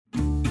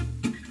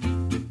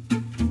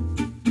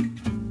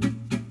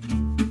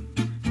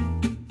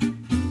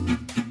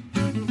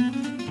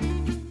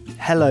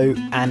Hello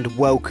and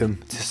welcome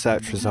to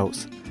Search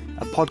Results,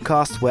 a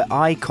podcast where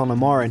I, Connor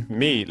Moran,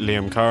 me,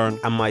 Liam Curran,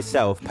 and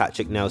myself,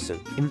 Patrick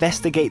Nelson,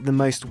 investigate the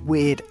most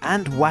weird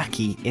and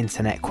wacky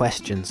internet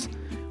questions.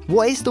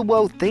 What is the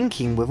world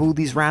thinking with all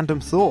these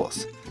random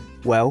thoughts?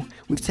 Well,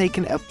 we've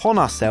taken it upon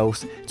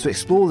ourselves to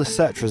explore the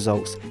search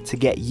results to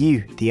get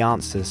you the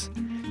answers.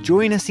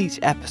 Join us each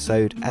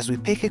episode as we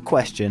pick a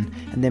question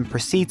and then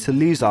proceed to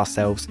lose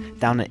ourselves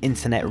down an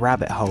internet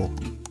rabbit hole.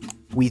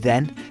 We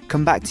then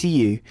come back to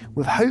you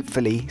with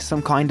hopefully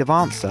some kind of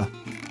answer.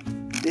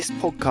 This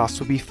podcast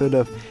will be full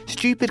of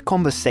stupid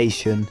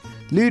conversation,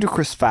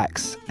 ludicrous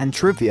facts and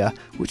trivia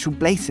which will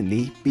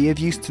blatantly be of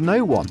use to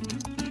no one.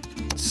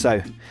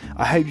 So,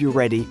 I hope you're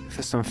ready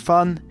for some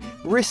fun,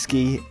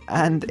 risky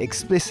and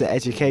explicit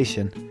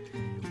education.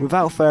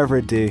 Without further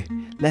ado,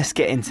 let's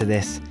get into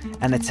this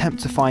and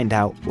attempt to find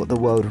out what the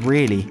world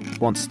really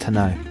wants to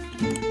know.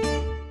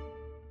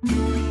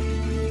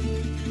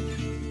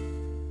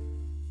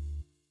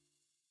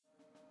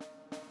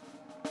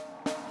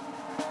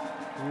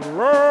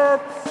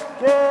 Let's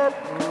get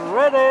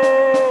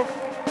ready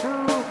to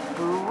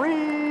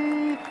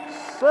research.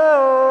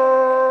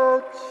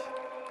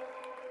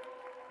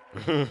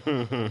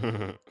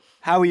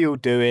 How are you all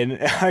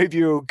doing? I hope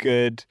you're all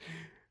good.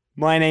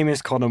 My name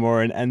is Connor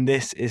Moran and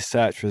this is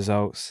Search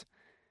Results.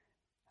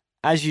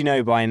 As you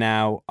know by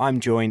now, I'm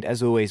joined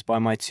as always by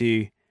my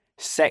two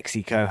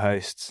sexy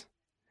co-hosts.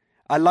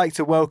 I'd like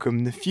to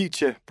welcome the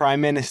future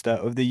Prime Minister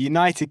of the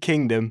United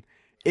Kingdom.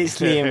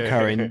 It's Liam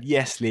Curran.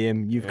 Yes,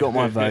 Liam, you've got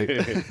my vote.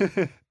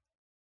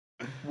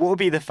 What would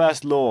be the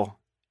first law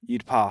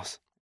you'd pass?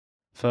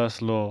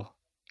 First law.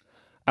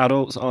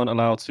 Adults aren't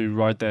allowed to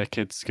ride their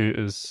kids'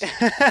 scooters.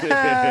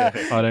 I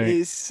don't.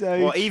 It's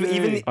so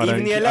even the I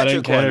don't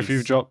electric care ones. if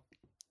you've dropped.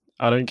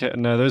 I don't care.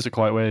 No, those are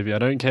quite wavy. I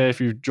don't care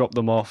if you drop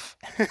them off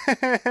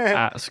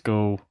at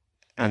school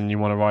and you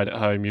want to ride it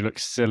home. You look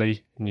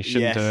silly and you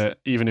shouldn't do it,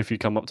 even if you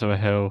come up to a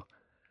hill.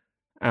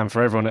 And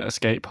for everyone at a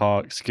skate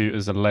park,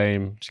 scooters are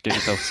lame. Just get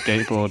yourself a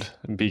skateboard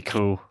and be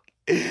cool.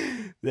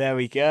 There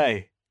we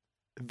go.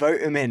 Vote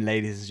him in,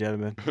 ladies and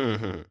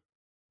gentlemen.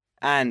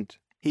 And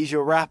he's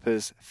your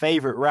rapper's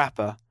favourite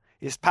rapper.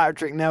 It's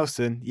Patrick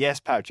Nelson.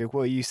 Yes, Patrick,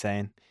 what are you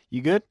saying?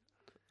 You good?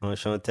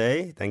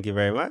 Enchanté, thank you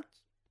very much.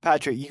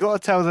 Patrick, you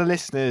got to tell the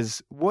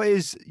listeners, what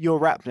is your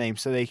rap name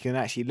so they can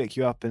actually look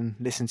you up and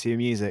listen to your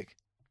music?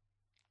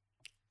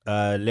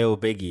 Lil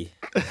Biggie.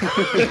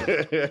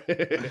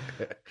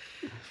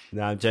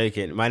 No, I'm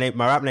joking. My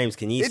rap name's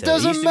Kenisa. It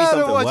doesn't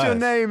matter what your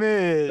name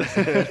is.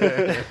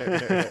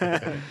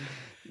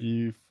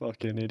 You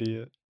fucking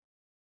idiot.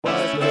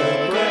 What's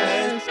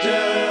the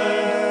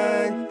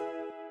question?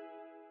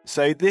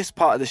 So this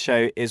part of the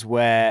show is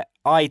where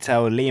I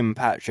tell Liam and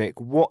Patrick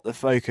what the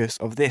focus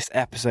of this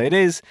episode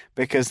is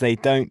because they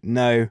don't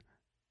know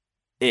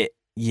it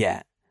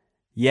yet.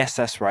 Yes,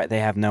 that's right. They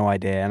have no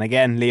idea. And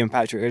again, Liam and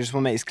Patrick, I just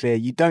want to make this clear.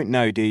 You don't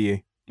know, do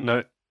you?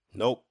 No.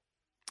 Nope.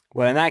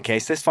 Well, in that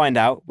case, let's find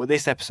out what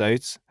this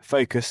episode's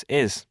focus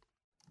is.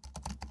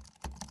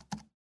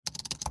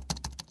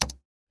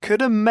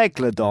 Could a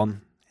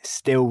megalodon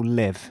still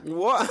live?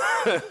 What?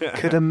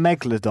 Could a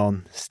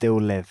megalodon still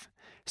live?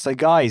 So,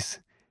 guys,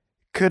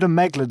 could a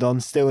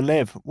megalodon still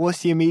live?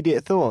 What's your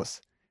immediate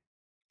thoughts?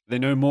 They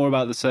know more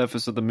about the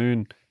surface of the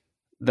moon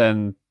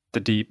than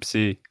the deep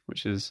sea,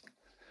 which is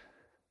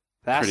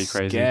That's pretty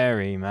crazy.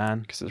 Scary,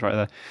 man. Because it's right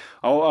there.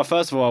 Oh,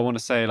 first of all, I want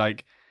to say,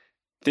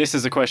 this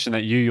is a question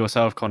that you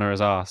yourself, Connor,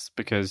 has asked,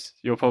 because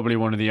you're probably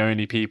one of the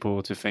only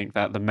people to think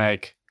that The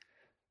Meg,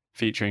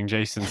 featuring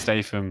Jason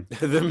Statham,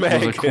 The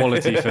Meg. was a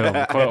quality film,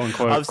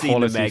 quote-unquote I've seen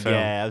quality The Meg, film.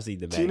 yeah, I've seen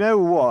The Meg. Do you know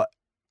what?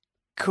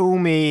 Call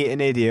me an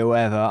idiot or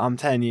whatever. I'm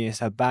telling you,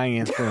 it's a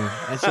banging film.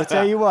 And shall I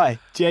tell you why?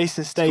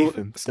 Jason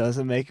Statham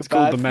doesn't make a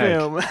called bad The Meg.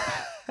 film.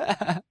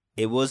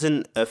 It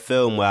wasn't a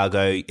film where I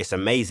go, it's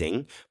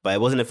amazing, but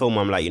it wasn't a film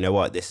where I'm like, you know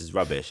what, this is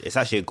rubbish. It's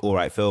actually an all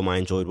right film. I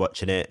enjoyed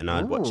watching it and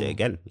I'd watch Ooh. it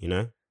again, you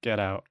know? Get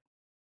out.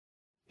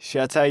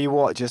 Shall I tell you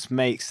what just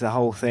makes the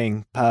whole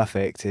thing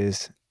perfect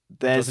is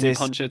there's Doesn't he this...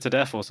 punch it to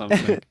death or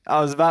something?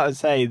 I was about to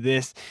say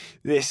this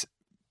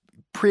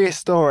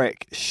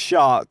prehistoric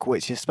shark,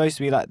 which is supposed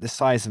to be like the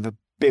size of a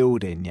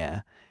building,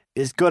 yeah,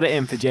 it's got it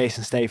in for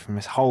Jason Statham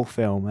this whole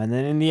film. And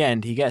then in the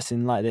end, he gets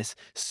in like this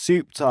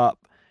souped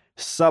up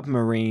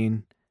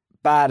submarine,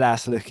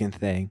 badass looking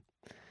thing.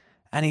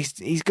 And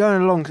he's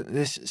going along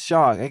this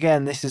shark.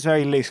 Again, this is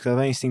very loose because I've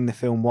only seen the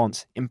film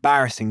once,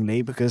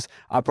 embarrassingly, because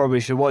I probably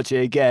should watch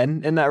it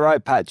again. Isn't that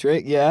right,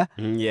 Patrick? Yeah?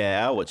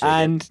 Yeah, I'll watch it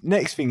And again.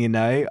 next thing you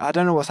know, I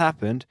don't know what's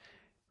happened,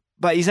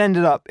 but he's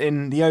ended up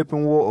in the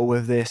open water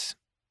with this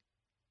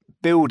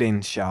building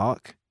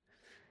shark.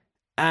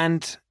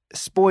 And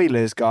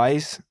spoilers,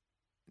 guys,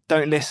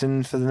 don't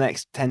listen for the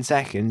next 10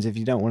 seconds if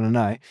you don't want to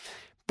know.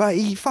 But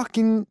he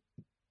fucking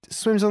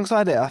swims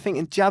alongside it, I think,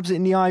 and jabs it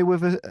in the eye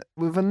with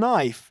a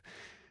knife.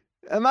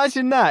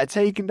 Imagine that,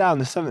 taking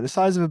down something the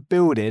size of a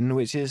building,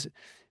 which has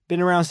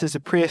been around since a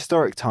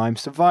prehistoric time,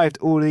 survived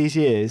all these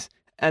years,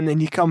 and then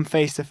you come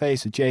face to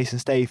face with Jason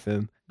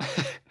Statham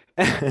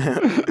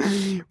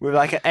with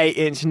like an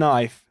 8-inch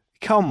knife,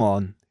 Come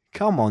on,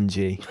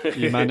 G.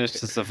 You managed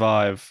to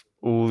survive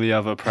all the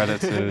other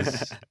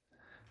predators,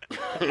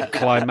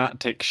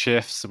 climatic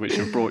shifts which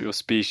have brought your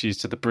species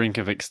to the brink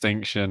of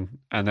extinction,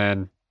 and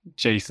then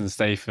Jason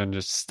Statham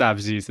just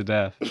stabs you to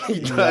death.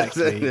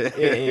 Exactly. It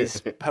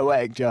is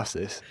poetic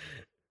justice.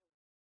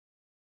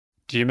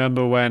 Do you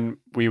remember when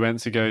we went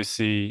to go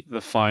see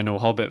the final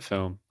Hobbit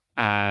film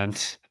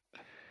and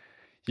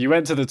you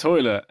went to the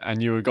toilet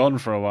and you were gone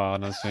for a while,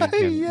 and I was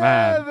thinking,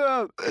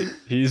 man,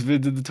 he's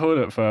been to the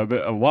toilet for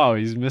a while.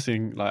 He's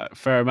missing like a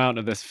fair amount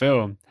of this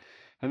film.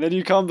 And then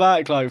you come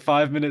back like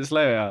 5 minutes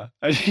later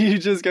and you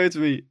just go to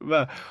me,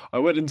 man, I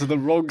went into the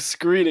wrong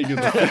screening of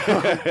the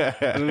film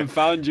and then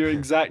found your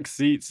exact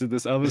seats in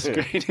this other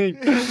screening.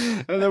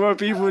 And there were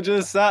people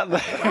just sat there.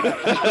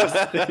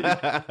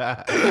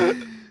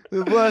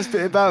 The worst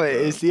bit about it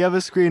is the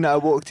other screen that I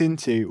walked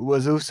into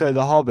was also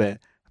The Hobbit.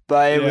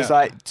 But it was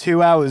like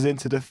 2 hours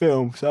into the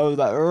film, so I was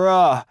like,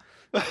 rah.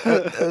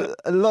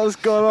 A lot's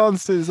gone on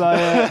since I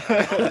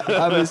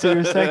haven't seen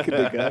a second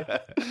ago.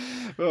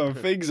 Well,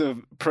 things have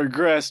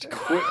progressed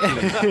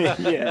quickly.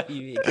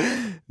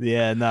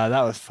 Yeah, no,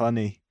 that was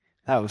funny.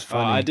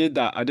 I did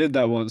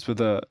that once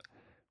I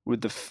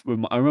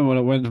remember when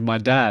I went with my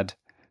dad,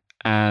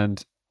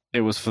 and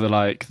it was for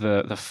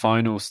the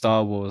final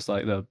Star Wars,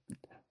 like the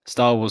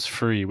Star Wars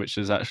 3, which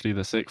is actually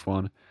the 6th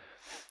one.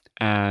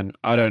 And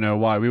I don't know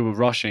why, we were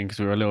rushing because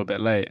we were a little bit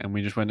late, and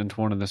we just went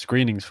into one of the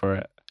screenings for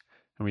it.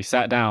 And we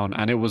sat down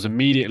and it was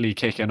immediately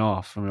kicking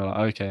off. And we were like,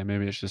 okay,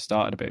 maybe it's just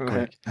started a bit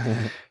quick.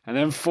 And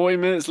then 40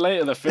 minutes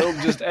later, the film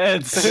just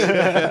ends. We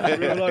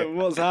were like,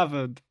 what's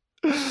happened?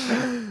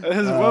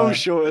 It's well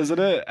short, isn't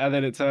it? And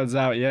then it turns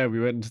out, we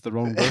went into the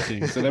wrong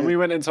booking. So then we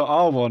went into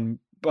our one,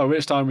 by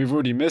which time we've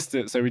already missed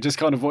it. So we just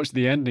kind of watched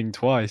the ending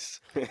twice.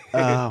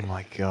 Oh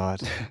my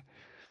God.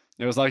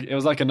 It was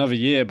like another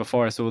year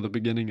before I saw the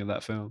beginning of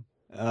that film.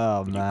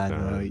 Oh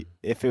man, well,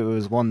 if it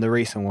was one of the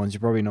recent ones, you're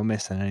probably not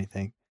missing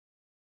anything.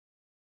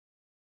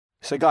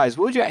 So guys,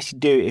 what would you actually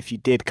do if you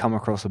did come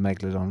across a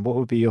megalodon? What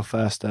would be your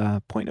first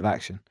point of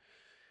action?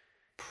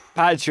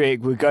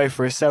 Patrick would go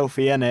for a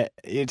selfie, innit?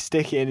 He'd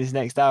stick it in his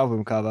next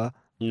album cover.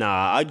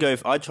 Nah, I'd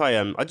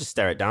just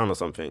stare it down or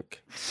something.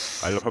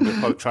 I'd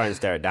probably try and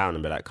stare it down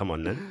and be like, come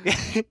on then.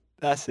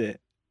 That's it.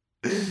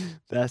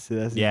 That's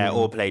it. Yeah,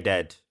 or play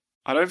dead.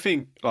 I don't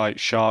think like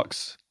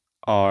sharks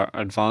are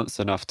advanced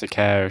enough to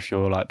care if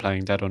you're like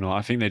playing dead or not.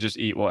 I think they just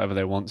eat whatever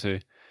they want to.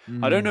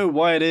 I don't know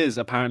why it is,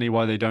 apparently,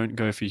 why they don't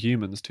go for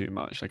humans too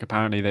much. Like,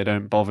 apparently they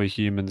don't bother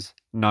humans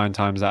 9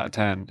 times out of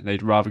 10.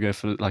 They'd rather go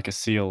for like a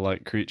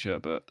seal-like creature,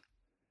 but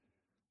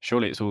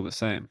surely it's all the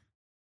same.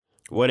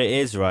 What it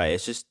is, right,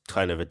 it's just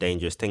kind of a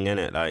dangerous thing, isn't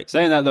it? Like,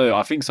 saying that though,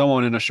 I think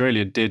someone in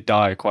Australia did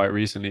die quite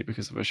recently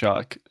because of a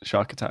shark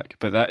attack,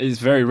 but that is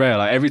very rare.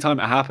 Like, every time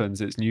it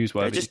happens, it's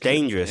newsworthy. It's just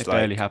dangerous. It like,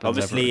 barely happens.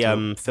 Obviously,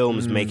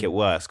 films make it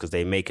worse because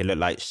they make it look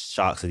like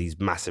sharks are these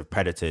massive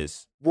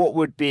predators. What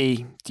would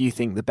be, do you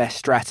think, the best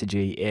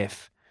strategy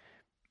if,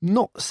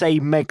 not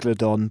say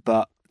megalodon,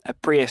 but a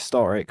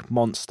prehistoric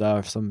monster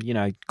of some,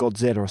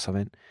 Godzilla or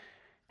something,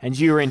 and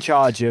you were in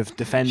charge of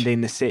defending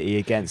the city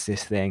against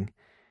this thing?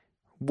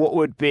 What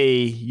would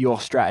be your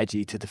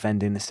strategy to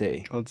defending the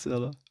city?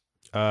 Godzilla.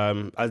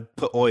 I'd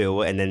put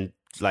oil and then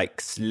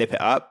like slip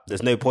it up.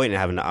 There's no point in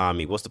having an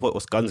army. What's the point?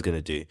 What's guns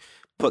gonna do?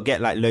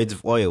 Get like loads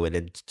of oil and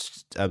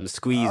then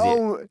squeeze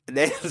it, and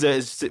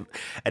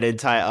then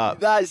tie it up.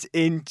 That's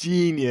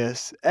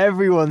ingenious.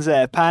 Everyone's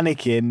there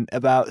panicking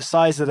about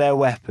size of their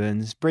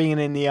weapons, bringing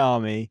in the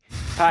army.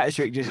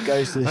 Patrick just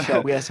goes to the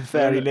shop, gets some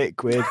fairy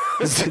liquid,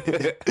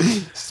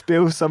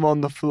 spills some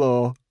on the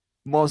floor.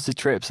 Monster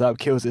trips up,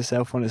 kills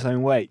itself on its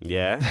own weight.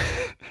 Yeah.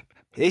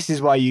 This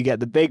is why you get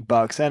the big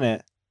bucks, isn't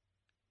it?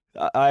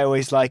 I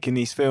always like in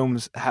these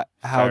films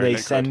how they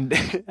send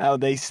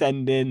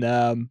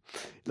in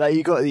like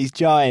you got these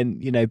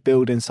giant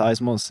building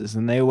sized monsters,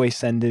 and they always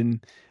send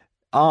in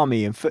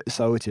army and foot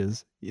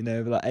soldiers, like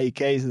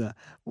AKs and that.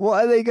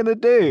 What are they gonna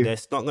do? They're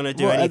not gonna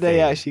do anything. What are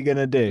they actually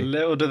gonna do?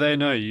 Little do they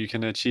know you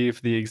can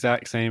achieve the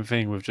exact same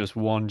thing with just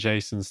one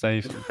Jason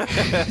Statham.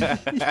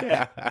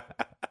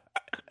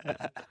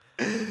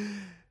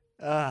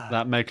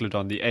 That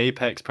megalodon, the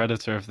apex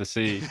predator of the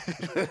sea,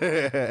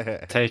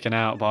 taken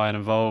out by an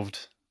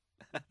evolved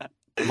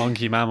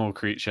monkey mammal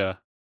creature.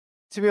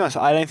 To be honest,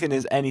 I don't think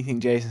there's anything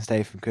Jason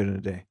Statham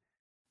couldn't do.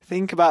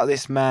 Think about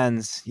this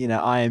man's,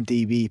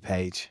 IMDb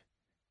page.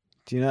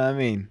 Do you know what I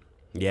mean?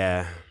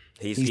 Yeah,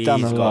 he's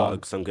done a lot.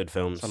 Got some good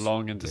films. It's a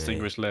long and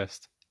distinguished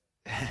list.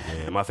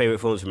 Yeah, my favorite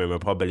films from him are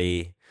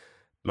probably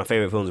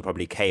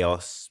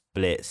Chaos,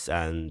 Blitz,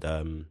 and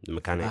The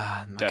Mechanic.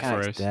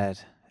 Death Race. Dead.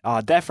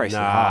 Death Race.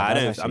 Nah,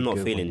 I'm not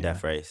feeling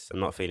Death Race. I'm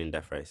not feeling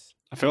Death Race.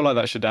 I feel like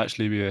that should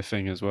actually be a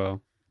thing as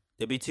well.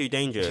 It'd be too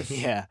dangerous.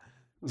 Yeah.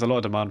 There's a lot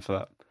of demand for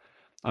that.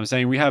 I'm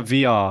saying we have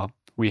VR,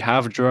 we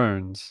have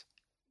drones.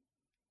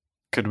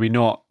 Could we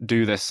not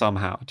do this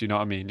somehow? Do you know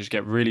what I mean? Just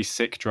get really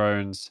sick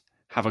drones,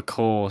 have a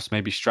course,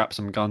 maybe strap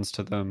some guns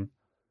to them,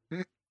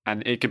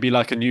 and it could be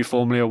like a new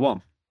Formula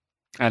One.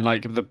 And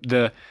like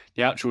the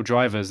actual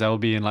drivers, they'll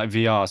be in like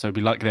VR, so it'll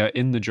be like they're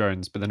in the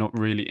drones, but they're not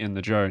really in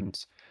the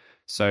drones.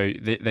 So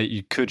they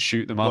you could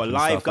shoot them up What, and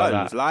live stuff guns,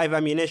 like that. live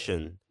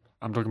ammunition?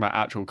 I'm talking about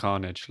actual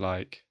carnage,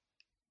 like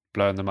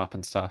blowing them up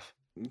and stuff.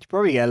 You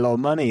probably get a lot of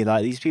money.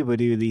 Like these people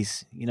do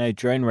these,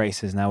 drone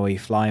races now where you're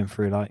flying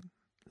through like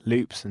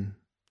loops and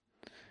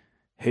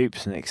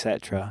hoops and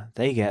etc.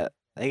 They get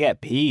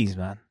peas,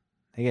 man.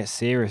 They get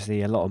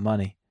seriously a lot of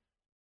money.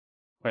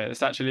 Wait,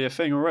 it's actually a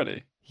thing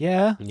already?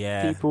 Yeah.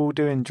 Yeah. People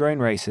doing drone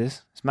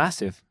races. It's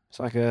massive. It's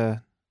like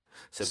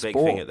It's a big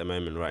sport thing at the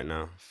moment right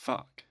now.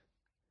 Fuck.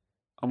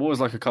 I'm always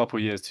like a couple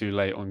years too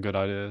late on good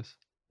ideas.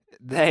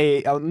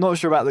 I'm not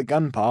sure about the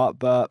gun part,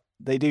 but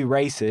they do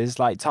races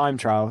like time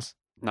trials.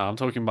 No, I'm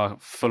talking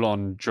about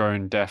full-on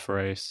drone death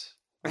race.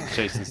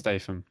 Jason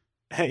Statham.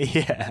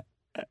 Yeah.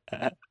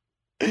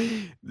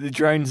 The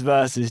drones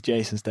versus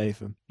Jason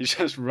Statham. He's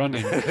just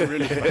running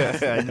really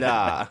fast.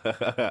 Nah.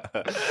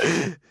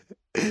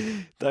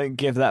 Don't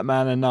give that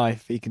man a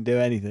knife. He can do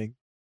anything.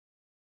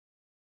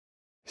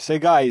 So,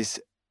 guys,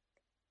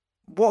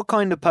 what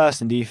kind of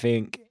person do you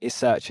think is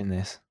searching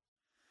this?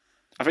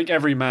 I think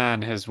every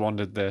man has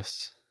wondered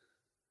this.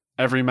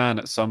 Every man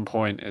at some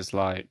point is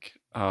like,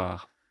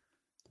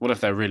 what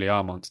if there really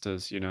are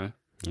monsters,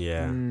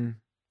 Yeah.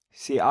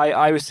 See,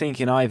 I was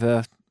thinking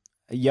either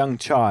a young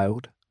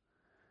child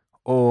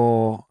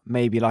or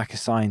maybe like a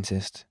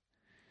scientist.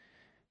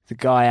 The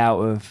guy out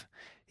of...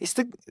 It's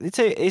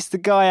the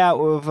guy out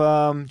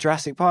of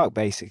Jurassic Park,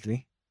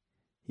 basically.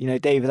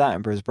 David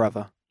Attenborough's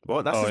brother.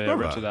 What? That's his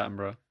brother? Richard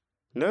Attenborough.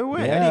 No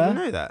way. Yeah. I didn't even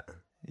know that.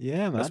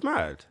 Yeah, man. That's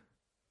mad.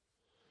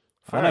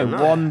 I know,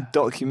 one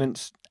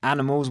documents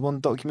animals, one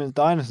documents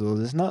dinosaurs.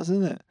 It's nuts,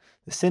 isn't it?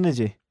 The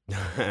synergy.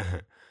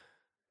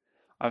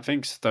 I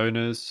think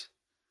stoners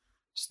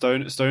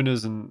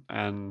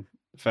and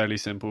fairly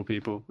simple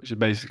people, which is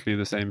basically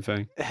the same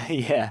thing.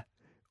 Yeah.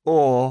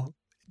 Or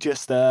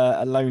just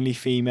a lonely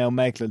female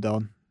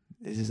megalodon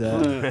is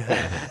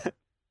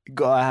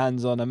got her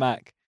hands on a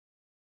Mac.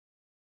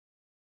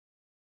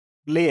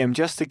 Liam,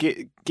 just to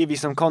give you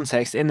some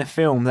context, in the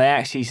film they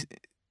actually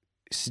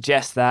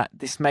suggest that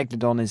this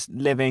megalodon is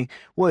living.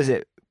 What is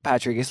it,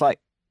 Patrick? It's like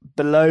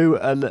below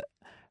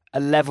a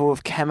level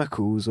of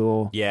chemicals,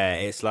 or yeah,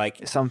 it's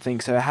like something.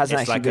 So it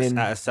hasn't actually been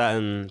at a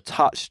certain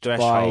touched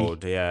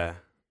threshold. by. Yeah,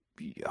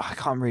 I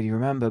can't really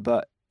remember,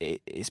 but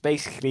it's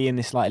basically in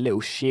this like little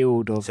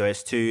shield of. So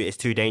it's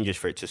too dangerous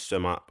for it to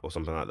swim up or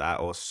something like that,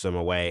 or swim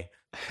away.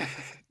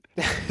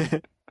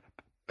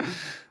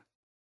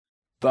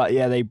 But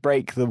yeah, they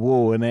break the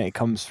wall and then it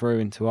comes through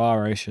into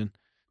our ocean.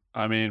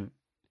 I mean,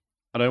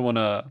 I don't want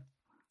to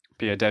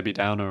be a Debbie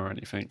Downer or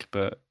anything,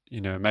 but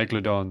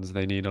megalodons,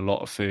 they need a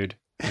lot of food,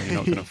 and you're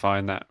not going to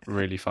find that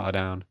really far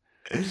down.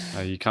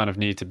 You kind of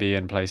need to be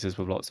in places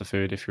with lots of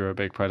food if you're a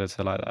big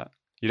predator like that.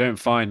 You don't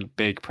find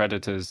big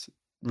predators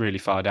really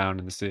far down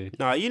in the sea.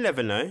 No, you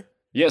never know.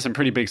 You get some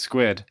pretty big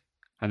squid,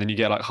 and then you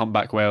get like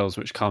humpback whales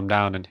which come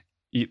down and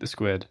eat the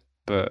squid.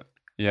 But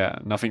yeah,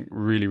 nothing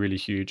really, really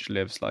huge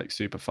lives like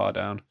super far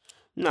down.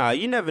 No,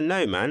 you never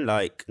know, man.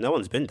 Like, no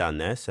one's been down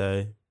there,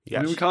 so... I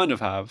mean, we kind of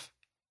have.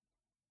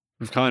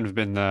 We've kind of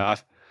been there.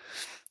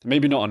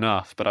 Maybe not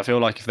enough, but I feel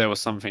like if there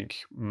was something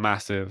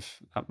massive,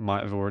 that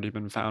might have already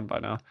been found by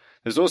now.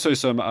 There's also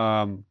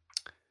some...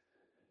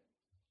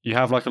 you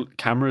have like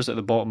cameras at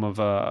the bottom of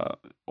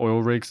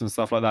oil rigs and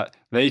stuff like that.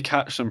 They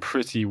catch some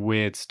pretty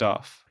weird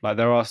stuff. Like,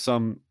 there are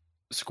some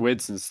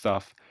squids and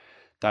stuff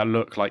that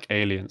look like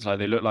aliens. Like,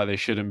 they look like they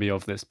shouldn't be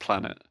of this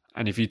planet.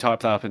 And if you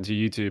type that up into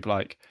YouTube,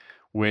 like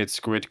weird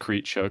squid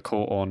creature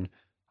caught on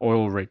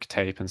oil rig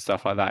tape and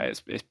stuff like that,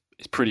 it's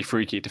pretty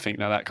freaky to think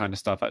that kind of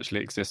stuff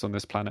actually exists on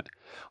this planet.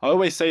 I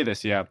always say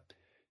this, yeah.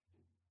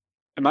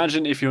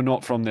 Imagine if you're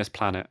not from this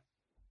planet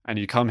and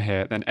you come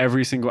here, then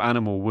every single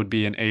animal would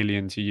be an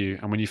alien to you.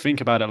 And when you think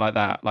about it like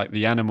that, like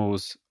the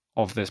animals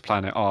of this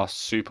planet are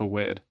super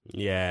weird.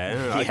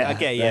 Yeah, I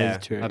get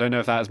you. I don't know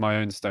if that is my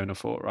own stoner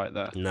thought right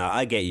there. No,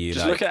 I get you.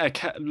 Just look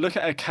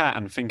at a cat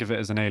and think of it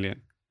as an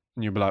alien,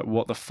 and you'll be like,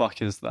 "What the fuck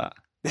is that?"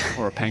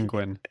 Or a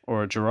penguin,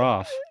 or a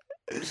giraffe.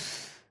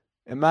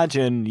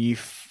 Imagine you've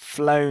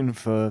flown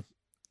for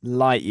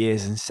light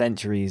years and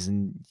centuries,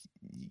 and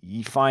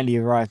you finally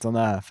arrived on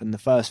Earth, and the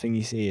first thing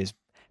you see is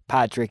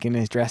Patrick in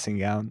his dressing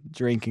gown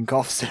drinking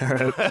cough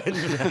syrup.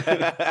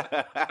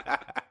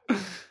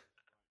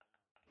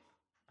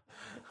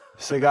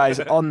 So guys,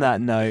 on that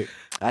note,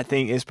 I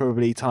think it's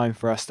probably time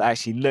for us to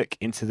actually look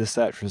into the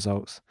search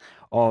results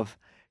of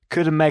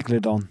could a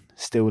megalodon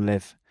still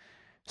live?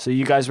 So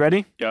you guys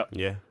ready?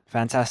 Yeah.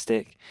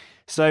 Fantastic.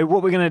 So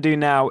what we're going to do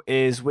now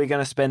is we're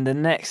going to spend the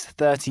next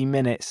 30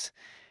 minutes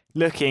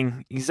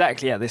looking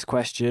exactly at this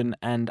question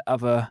and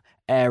other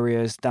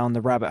areas down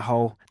the rabbit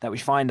hole that we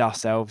find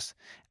ourselves.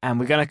 And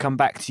we're going to come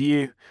back to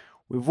you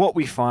with what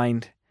we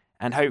find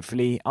and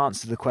hopefully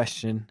answer the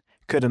question,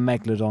 could a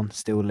megalodon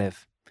still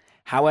live?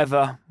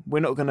 However, we're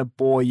not going to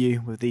bore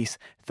you with these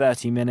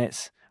 30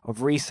 minutes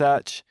of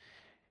research.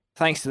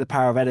 Thanks to the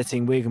power of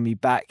editing, we're going to be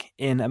back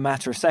in a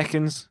matter of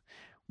seconds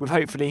with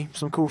hopefully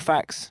some cool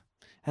facts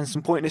and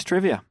some pointless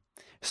trivia.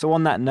 So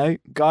on that note,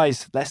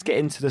 guys, let's get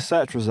into the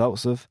search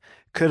results of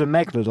could a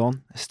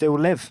megalodon still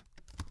live?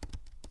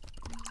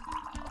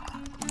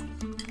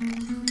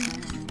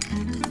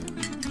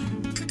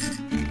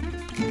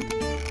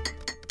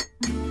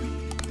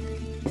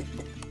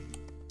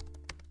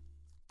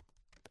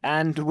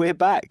 And we're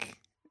back.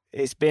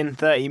 It's been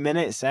 30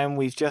 minutes and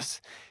we've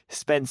just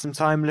spent some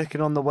time looking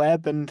on the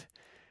web. And,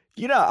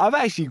 I've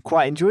actually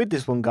quite enjoyed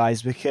this one,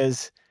 guys,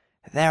 because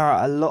there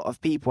are a lot of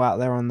people out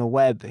there on the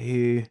web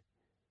who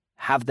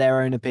have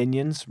their own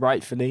opinions,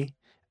 rightfully,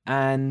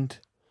 and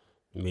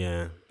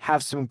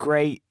have some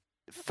great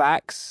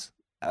facts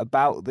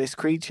about this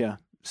creature.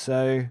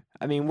 So,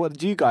 what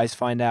did you guys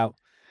find out?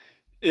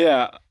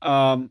 Yeah,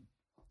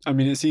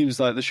 it seems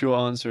like the short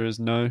answer is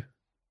no.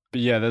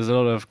 But yeah, there's a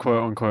lot of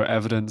quote-unquote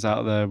evidence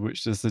out there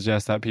which just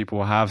suggests that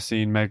people have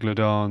seen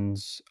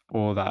megalodons,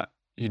 or that,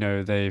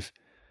 they've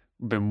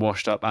been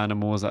washed up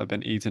animals that have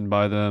been eaten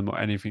by them or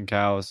anything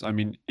else.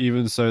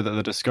 Even so that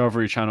the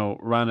Discovery Channel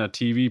ran a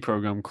TV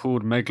program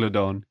called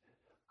Megalodon,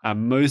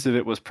 and most of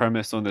it was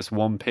premised on this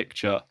one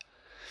picture,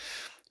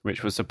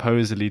 which was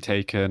supposedly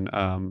taken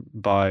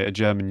by a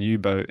German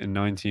U-boat in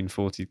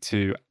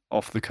 1942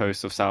 off the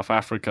coast of South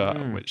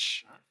Africa,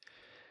 which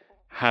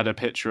had a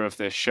picture of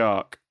this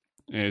shark.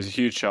 It was a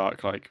huge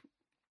shark, like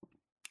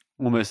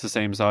almost the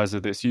same size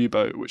of this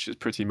U-boat, which is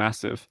pretty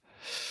massive.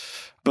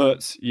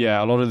 But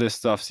yeah, a lot of this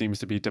stuff seems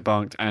to be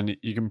debunked, and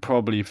you can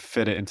probably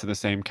fit it into the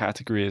same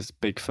category as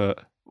Bigfoot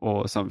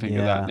or something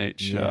of that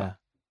nature.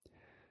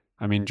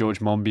 Yeah. George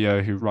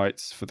Monbiot, who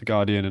writes for The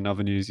Guardian and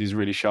other news, he's a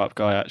really sharp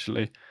guy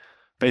actually,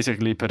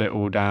 basically put it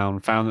all down,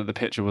 found that the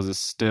picture was a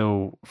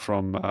still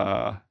from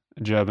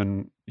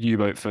German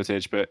U-boat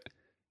footage, but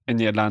in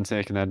the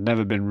Atlantic, and there'd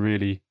never been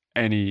really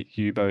any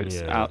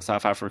U-boats out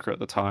South Africa at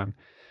the time.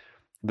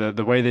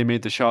 The way they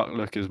made the shark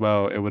look as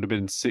well, it would have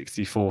been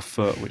 64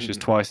 foot, which is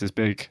twice as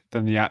big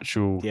than the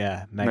actual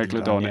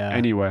megalodon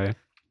anyway.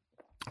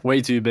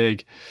 Way too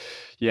big.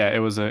 Yeah, it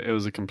was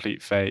a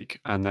complete fake,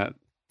 and that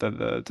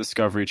the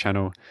Discovery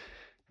Channel,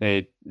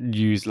 they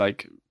use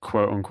like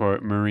quote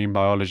unquote marine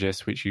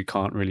biologists, which you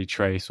can't really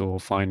trace or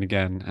find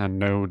again, and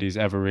nobody's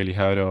ever really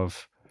heard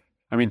of.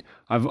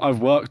 I've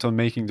worked on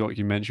making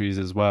documentaries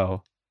as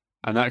well,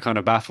 and that kind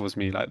of baffles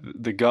me, like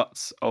the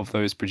guts of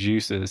those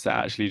producers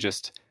that actually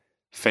just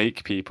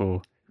fake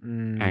people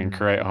and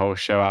create a whole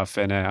show out of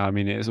thin air.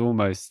 It's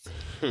almost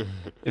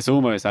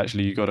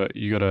actually you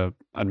gotta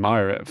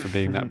admire it for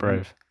being that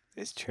brave.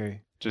 It's true.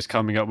 Just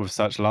coming up with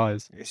such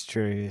lies. It's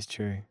true.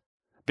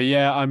 But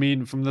yeah,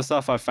 from the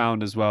stuff I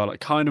found as well, like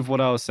kind of what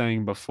I was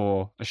saying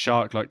before, a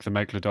shark like the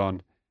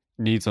megalodon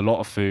needs a lot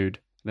of food.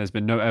 There's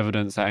been no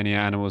evidence that any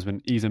animal has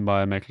been eaten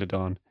by a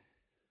megalodon.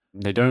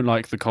 They don't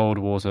like the cold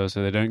water,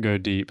 so they don't go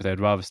deep.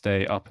 They'd rather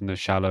stay up in the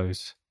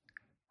shallows.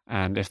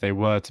 And if they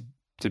were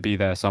to be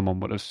there, someone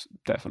would have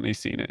definitely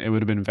seen it. It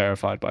would have been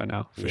verified by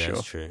now, for sure.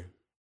 That's true.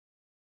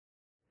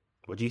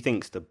 What do you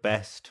think's the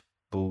best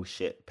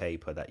bullshit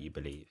paper that you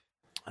believe?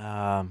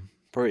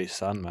 Probably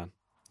Sun, man.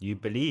 You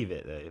believe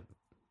it, though?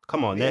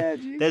 Come on,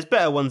 there's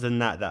better ones than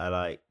that are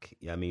like,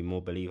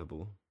 more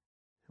believable.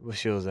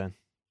 What's yours then?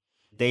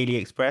 Daily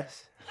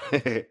Express.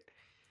 It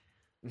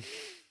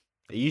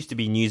used to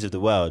be News of the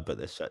World, but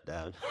they're shut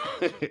down.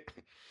 Because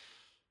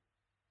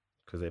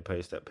they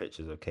post up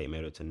pictures of Kate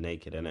Middleton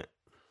naked, innit?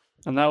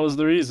 And that was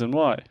the reason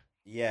why?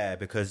 Yeah,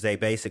 because they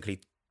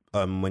basically,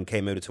 when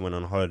Kate Middleton went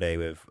on holiday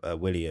with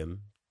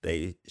William,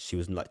 she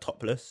was like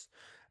topless,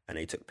 and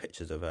they took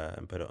pictures of her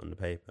and put it on the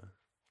paper.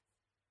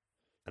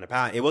 And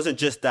apparently it wasn't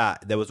just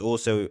that, there was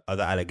also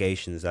other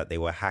allegations that they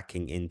were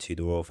hacking into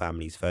the royal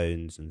family's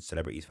phones and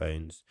celebrities'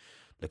 phones,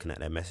 looking at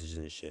their messages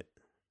and shit.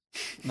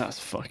 That's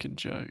fucking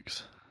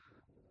jokes.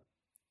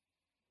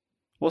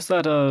 What's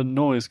that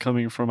noise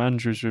coming from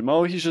Andrew's room?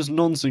 Oh, he's just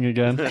noncing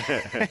again.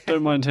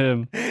 Don't mind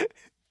him.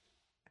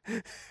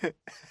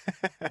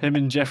 Him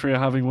and Jeffrey are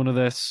having one of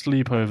their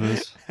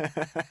sleepovers.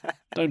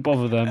 Don't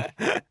bother them.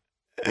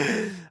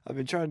 I've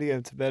been trying to get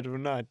him to bed all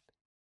night.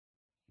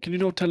 Can you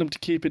not tell him to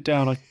keep it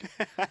down? I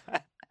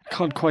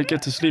can't quite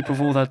get to sleep with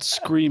all that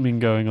screaming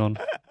going on.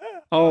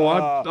 Oh,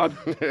 I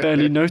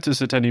barely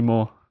notice it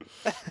anymore.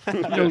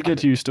 You'll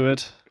get used to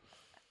it.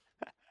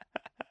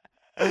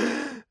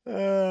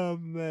 Oh,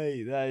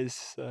 mate, that is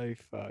so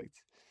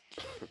fucked.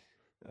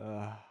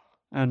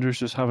 Andrew's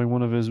just having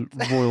one of his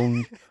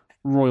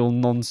royal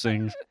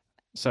noncing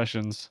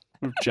sessions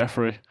with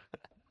Jeffrey.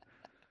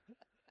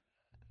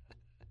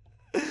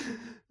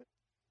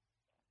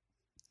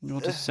 You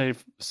want to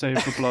save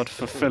the blood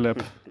for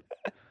Philip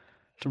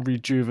to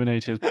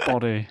rejuvenate his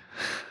body.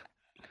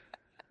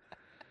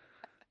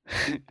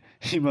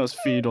 He must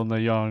feed on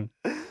the young.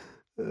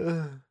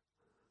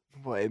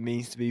 What it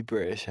means to be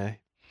British, eh?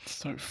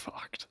 So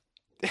fucked.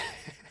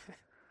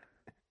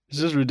 It's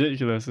just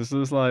ridiculous. It's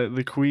just like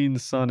the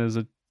Queen's son is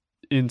an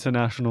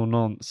international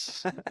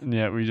nonce, and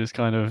yet we just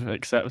kind of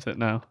accept it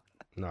now.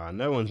 Nah,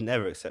 no one's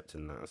never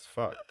accepting that. It's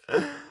fucked.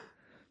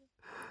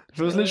 If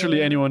it was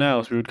literally anyone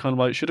else, we would kind of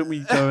like, shouldn't we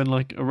go and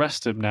like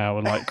arrest him now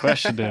and like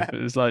question him?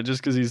 It's like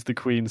just because he's the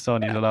Queen's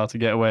son, he's allowed to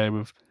get away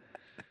with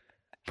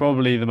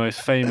Probably the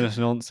most famous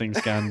nonsense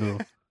scandal.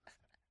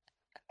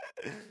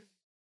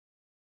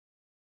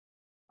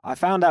 I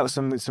found out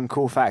some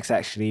cool facts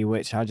actually,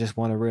 which I just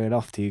want to reel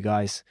off to you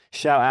guys.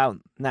 Shout out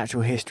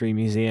Natural History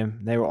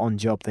Museum. They were on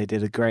job. They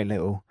did a great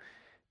little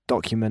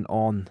document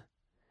on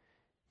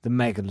the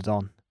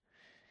megalodon.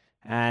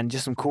 And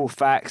just some cool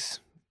facts.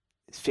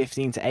 It's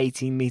 15 to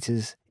 18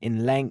 meters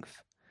in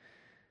length.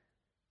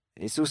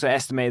 It's also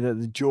estimated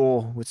that the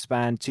jaw would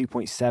span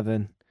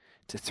 2.7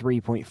 to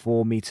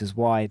 3.4 meters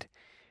wide,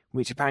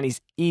 which apparently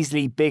is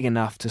easily big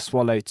enough to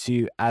swallow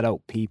 2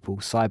 adult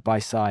people side by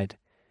side,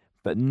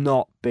 but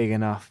not big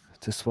enough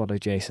to swallow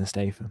Jason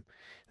Statham.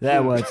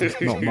 Their words,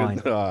 not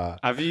mine.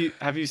 Have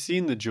you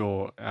seen the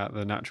jaw at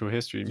the Natural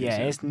History Museum?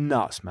 Yeah, it's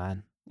nuts,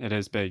 man. It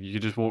is big. You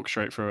could just walk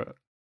straight through it.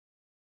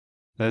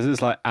 There's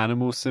this like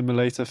animal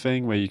simulator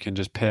thing where you can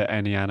just pit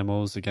any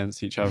animals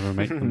against each other and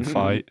make them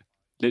fight.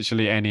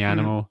 Literally any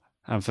animal.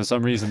 And for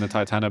some reason, the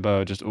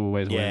Titanoboa just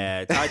always wins.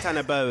 Yeah,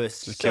 Titanoboa is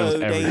so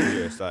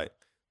dangerous. Like,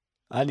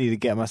 I need to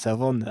get myself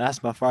on.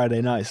 That's my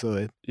Friday night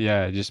sorted.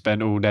 Yeah, just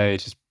spend all day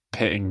just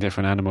pitting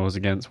different animals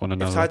against one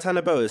another. If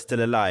Titanoboa is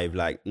still alive,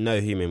 like,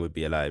 no human would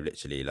be alive,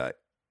 literally. Like,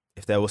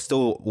 if they were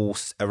still all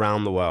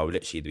around the world,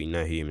 literally, there'd be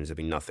no humans, there'd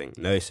be nothing,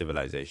 no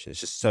civilization. It's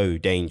just so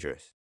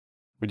dangerous.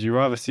 Would you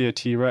rather see a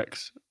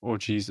T-Rex or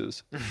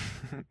Jesus?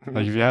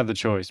 Like, if you had the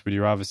choice, would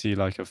you rather see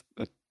like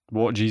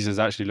what Jesus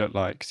actually looked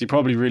like? Because he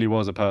probably really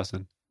was a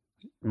person.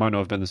 He might not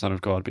have been the Son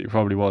of God, but he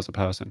probably was a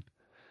person.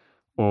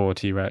 Or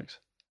T-Rex.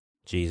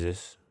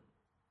 Jesus,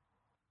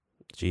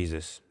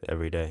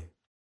 every day.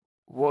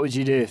 What would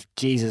you do if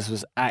Jesus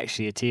was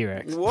actually a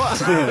T-Rex? What?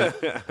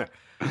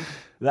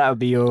 That would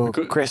be your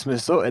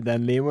Christmas sorted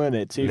then, Liam, wouldn't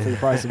it? 2 for the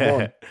price of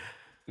 1.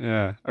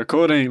 Yeah.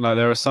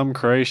 There are some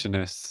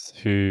creationists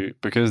who,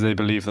 because they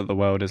believe that the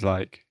world is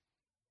like,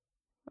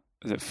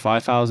 is it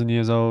 5,000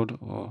 years old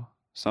or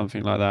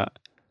something like that?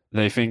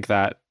 They think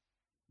that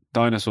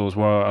dinosaurs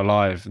were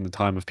alive in the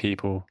time of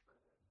people,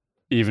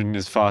 even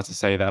as far to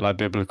say that like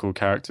biblical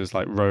characters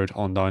like rode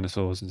on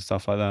dinosaurs and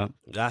stuff like that.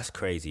 That's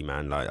crazy,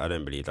 man. Like, I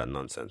don't believe that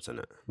nonsense in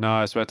it. No,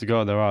 I swear to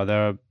God, there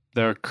are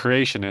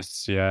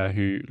creationists, yeah,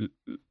 who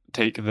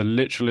take the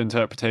literal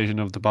interpretation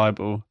of the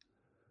Bible,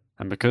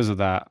 and because of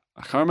that,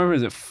 I can't remember,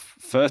 is it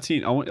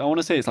 13? I want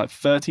to say it's like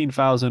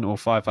 13,000 or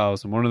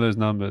 5,000, one of those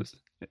numbers.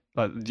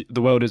 Like,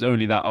 the world is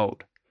only that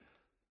old,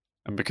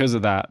 and because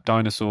of that,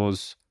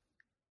 dinosaurs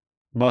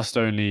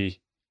and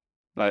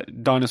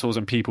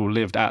people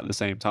lived at the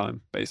same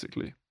time,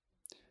 basically.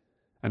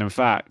 And in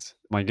fact,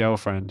 my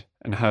girlfriend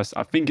and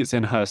I think it's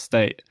in her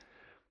state,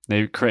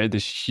 they created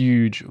this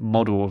huge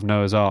model of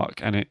Noah's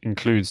Ark, and it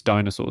includes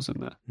dinosaurs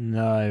in there.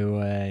 No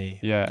way.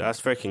 Yeah. That's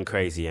freaking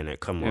crazy, innit?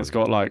 Come on. It's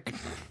got like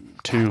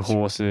 2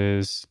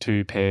 horses,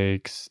 2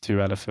 pigs,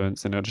 2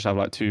 elephants, and it'll just have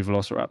like 2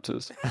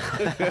 velociraptors.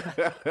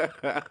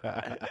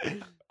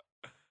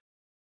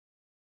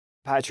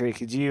 Patrick,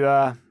 did you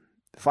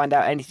find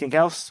out anything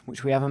else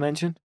which we haven't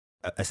mentioned?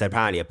 So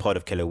apparently a pod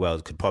of killer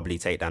whales could probably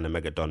take down the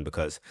megalodon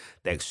because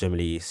they're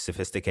extremely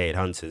sophisticated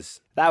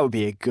hunters. That would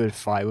be a good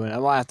fight, wouldn't it? I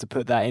might have to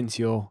put that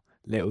into your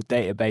little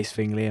database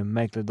thing, Liam.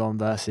 Megalodon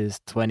versus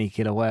 20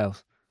 killer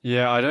whales.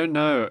 Yeah, I don't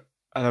know.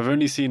 I've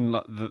only seen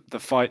like, the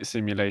fight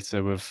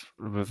simulator with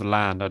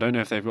land. I don't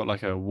know if they've got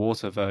like a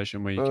water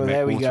version where you can make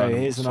there we water go.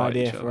 animals Here's an fight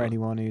idea each for other.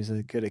 anyone who's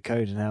good at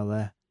coding out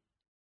there.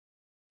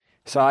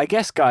 So I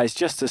guess, guys,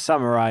 just to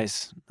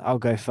summarise, I'll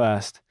go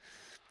first.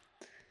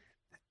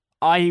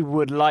 I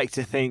would like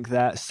to think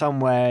that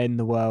somewhere in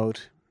the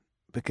world,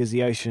 because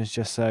the ocean is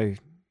just so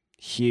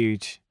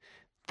huge,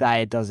 that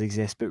it does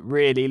exist. But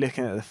really,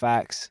 looking at the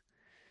facts,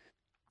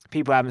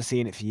 people haven't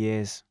seen it for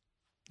years.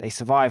 They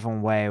survive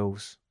on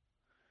whales.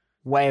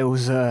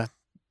 Whales are,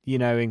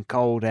 in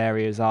cold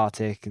areas,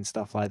 Arctic and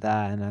stuff like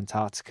that, and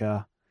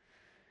Antarctica.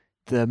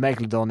 The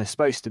megalodon is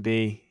supposed to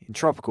be in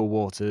tropical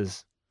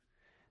waters.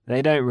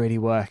 They don't really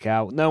work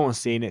out. No one's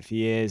seen it for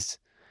years.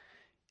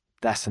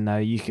 That's a no.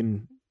 You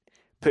can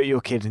put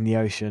your kid in the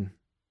ocean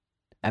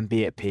and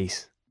be at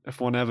peace. If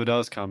one ever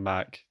does come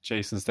back,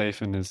 Jason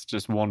Statham is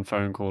just one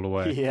phone call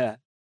away. Yeah.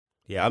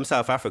 Yeah, I'm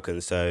South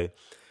African, so,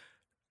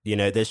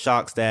 there's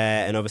sharks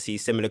there, and obviously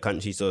similar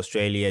countries to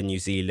Australia, New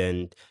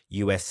Zealand,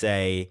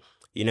 USA.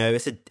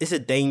 It's a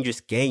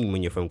dangerous game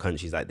when you're from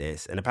countries like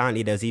this. And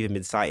apparently there's even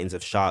been sightings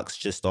of sharks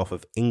just off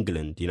of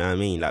England, you know what I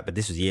mean? Like, but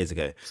this was years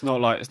ago. It's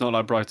not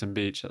like Brighton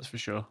Beach, that's for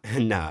sure.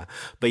 Nah.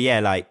 But yeah,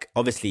 like,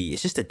 obviously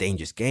it's just a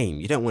dangerous game.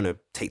 You don't want to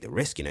take the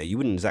risk, You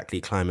wouldn't exactly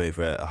climb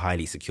over a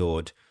highly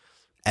secured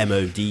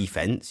MOD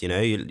fence,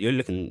 You're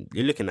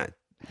looking at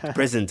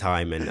prison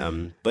time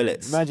and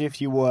bullets. Imagine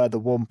if you were the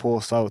one poor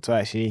soul to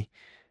actually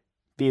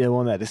be the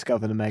one that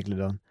discovered the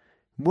megalodon.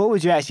 What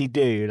would you actually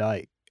do?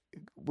 Like,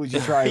 would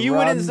you try and You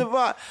run? wouldn't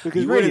survive.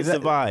 Because you really, wouldn't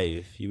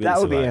survive. That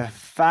would be a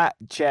fat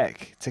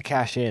check to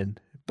cash in.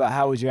 But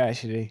how would you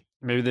actually?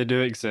 Maybe they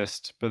do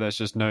exist, but there's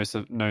just no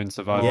known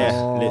survivors. Yeah,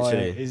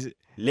 literally.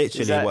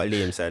 Literally what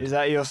Liam said. Is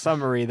that your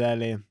summary there,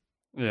 Liam?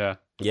 Yeah.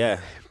 Yeah.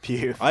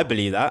 Beautiful. I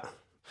believe that.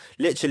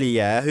 Literally,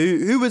 yeah.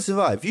 Who would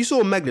survive? If you saw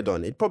a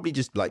megalodon, it'd probably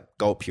just like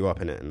gulp you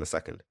up in a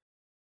second.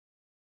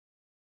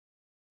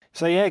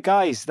 So yeah,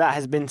 guys, that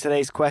has been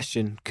today's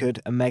question. Could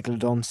a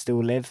megalodon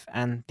still live?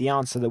 And the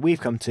answer that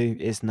we've come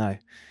to is no.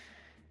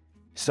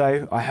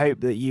 So I hope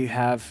that you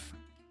have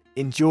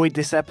enjoyed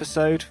this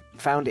episode,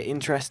 found it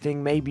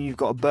interesting. Maybe you've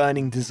got a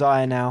burning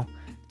desire now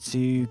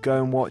to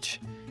go and watch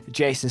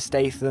Jason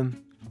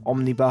Statham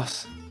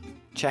Omnibus.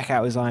 Check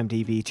out his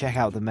IMDb, check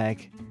out the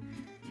Meg.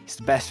 It's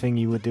the best thing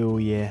you would do all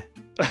year.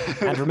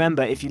 And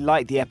remember, if you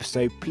liked the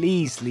episode,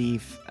 please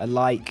leave a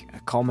like,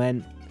 a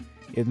comment.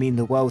 It would mean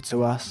the world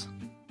to us.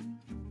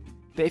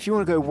 But if you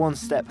want to go one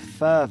step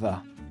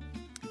further,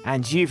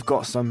 and you've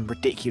got some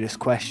ridiculous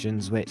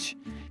questions which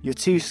you're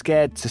too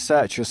scared to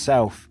search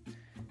yourself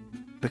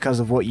because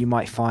of what you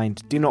might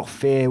find, do not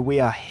fear, we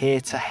are here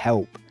to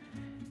help.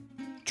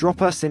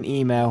 Drop us an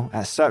email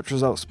at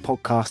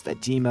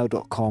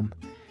searchresultspodcast@gmail.com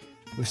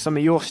with some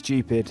of your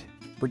stupid,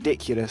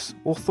 ridiculous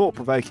or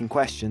thought-provoking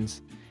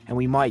questions, and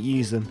we might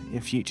use them in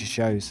future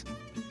shows.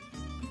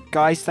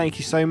 Guys, thank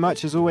you so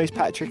much as always,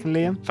 Patrick and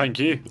Liam. Thank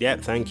you.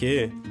 Yep, thank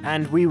you.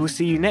 And we will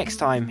see you next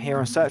time here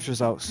on Search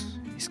Results.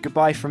 It's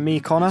goodbye from me,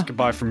 Connor. It's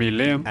goodbye from me,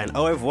 Liam. And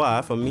au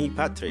revoir from me,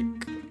 Patrick.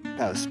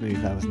 That was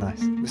smooth, that was nice.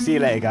 We'll see you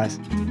later, guys.